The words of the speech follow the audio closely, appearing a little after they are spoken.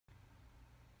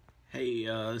Hey,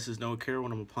 this is Noah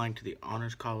Carawan. I'm applying to the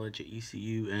Honors College at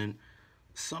ECU, and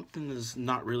something that's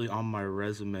not really on my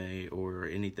resume or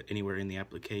anywhere in the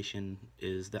application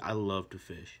is that I love to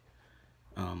fish.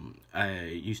 I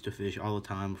used to fish all the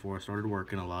time before I started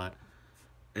working a lot,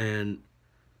 and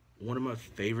one of my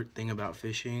favorite thing about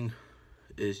fishing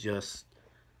is just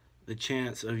the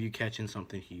chance of you catching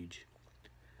something huge.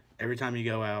 Every time you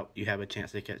go out, you have a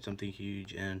chance to catch something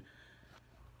huge, and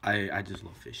I just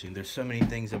love fishing. There's so many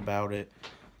things about it,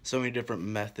 so many different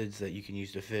methods that you can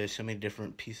use to fish, so many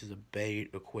different pieces of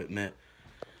bait, equipment,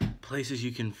 places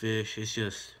you can fish. It's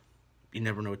just, you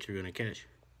never know what you're going to catch.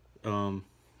 Um,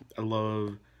 I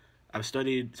love,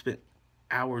 spent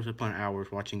hours upon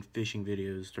hours watching fishing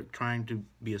videos, trying to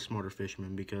be a smarter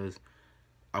fisherman because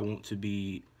I want to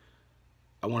be,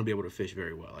 I want to be able to fish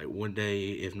very well. Like one day,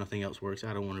 if nothing else works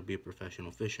out, I want to be a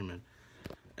professional fisherman.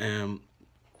 And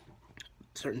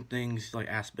certain things like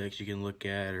aspects you can look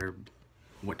at or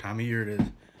what time of year it is.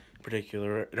 In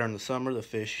particular, during the summer, the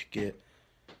fish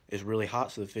it's really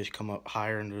hot, so the fish come up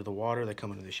higher into the water. They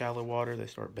come into the shallow water. They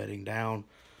start bedding down,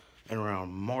 and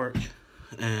around March,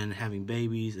 and having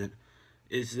babies, and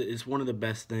it's one of the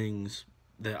best things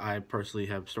that I personally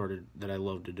have started that I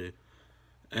love to do,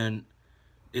 and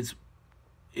it's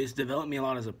it's developed me a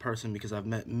lot as a person because I've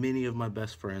met many of my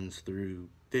best friends through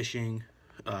fishing.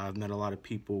 I've met a lot of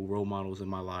people, role models in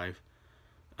my life,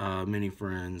 many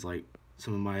friends, like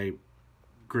some of my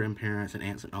grandparents and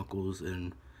aunts and uncles,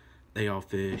 and they all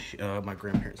fish. My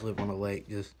grandparents live on a lake.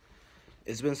 Just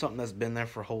it's been something that's been there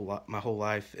for my whole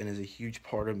life, and is a huge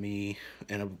part of me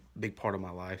and a big part of my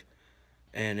life.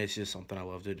 And it's just something I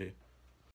love to do.